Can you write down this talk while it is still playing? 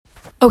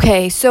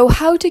Okay, so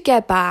how to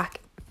get back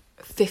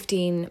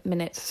 15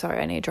 minutes, sorry,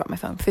 I need to drop my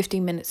phone,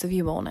 15 minutes of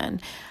your morning.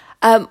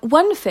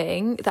 One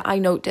thing that I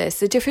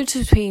noticed, the difference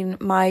between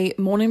my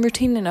morning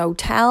routine in a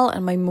hotel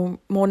and my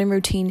morning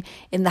routine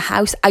in the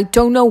house, I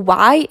don't know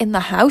why in the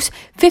house,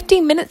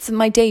 15 minutes of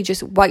my day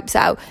just wipes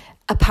out.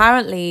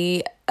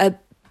 Apparently, a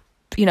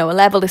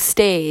level of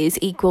stairs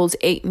equals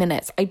 8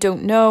 minutes. I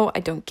don't know, I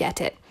don't get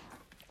it.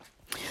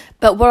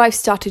 But what I've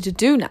started to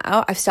do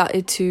now, I've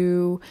started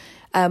to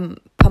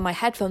put my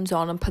headphones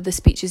on and put the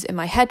speeches in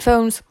my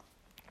headphones.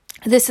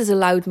 This has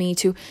allowed me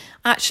to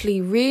actually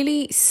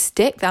really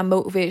stick that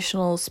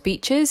motivational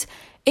speeches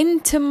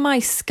into my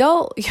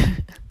skull.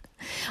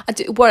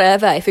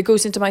 Whatever, if it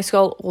goes into my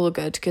skull, all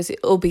good, because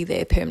it'll be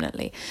there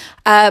permanently.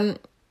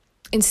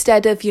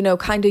 Instead of,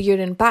 kind of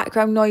hearing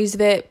background noise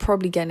of it,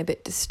 probably getting a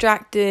bit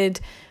distracted,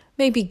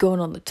 maybe going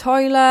on the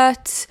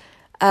toilet,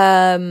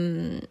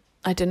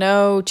 I don't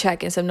know,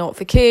 checking some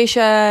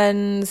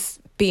notifications,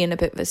 being a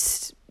bit of a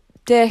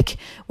dick.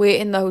 Where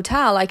in the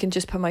hotel I can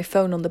just put my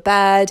phone on the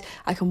bed,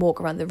 I can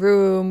walk around the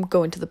room,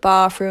 go into the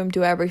bathroom,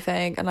 do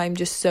everything, and I'm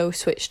just so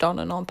switched on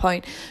and on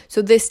point.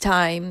 So this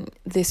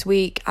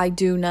week I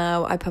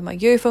put my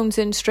earphones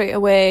in straight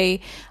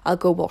away, I'll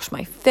go wash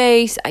my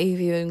face, I've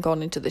even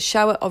gone into the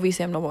shower.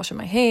 Obviously I'm not washing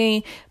my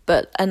hair,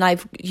 and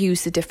I've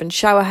used a different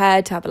shower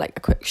head to have a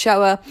quick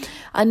shower,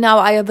 and now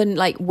I haven't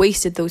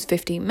wasted those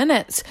 15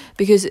 minutes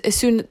because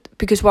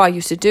what I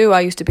used to do,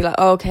 I used to be like,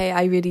 oh, okay,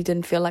 I really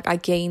didn't feel like I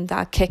gained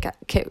that kick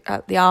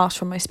at the arse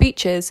from my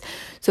speeches,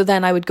 so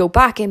then I would go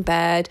back in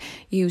bed,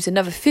 use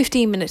another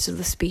 15 minutes of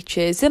the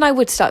speeches, then I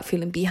would start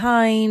feeling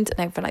behind and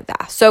everything like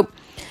that. So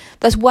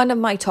that's one of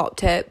my top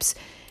tips.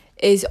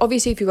 Is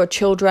obviously if you've got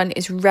children,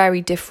 it's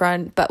very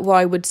different, but what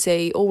I would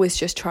say, always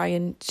just try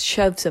and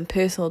shove some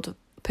personal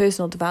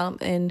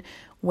development in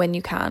when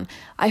you can.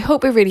 I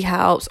hope it really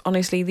helps.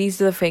 Honestly,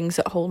 these are the things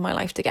that hold my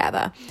life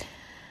together.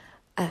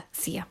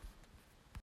 See ya.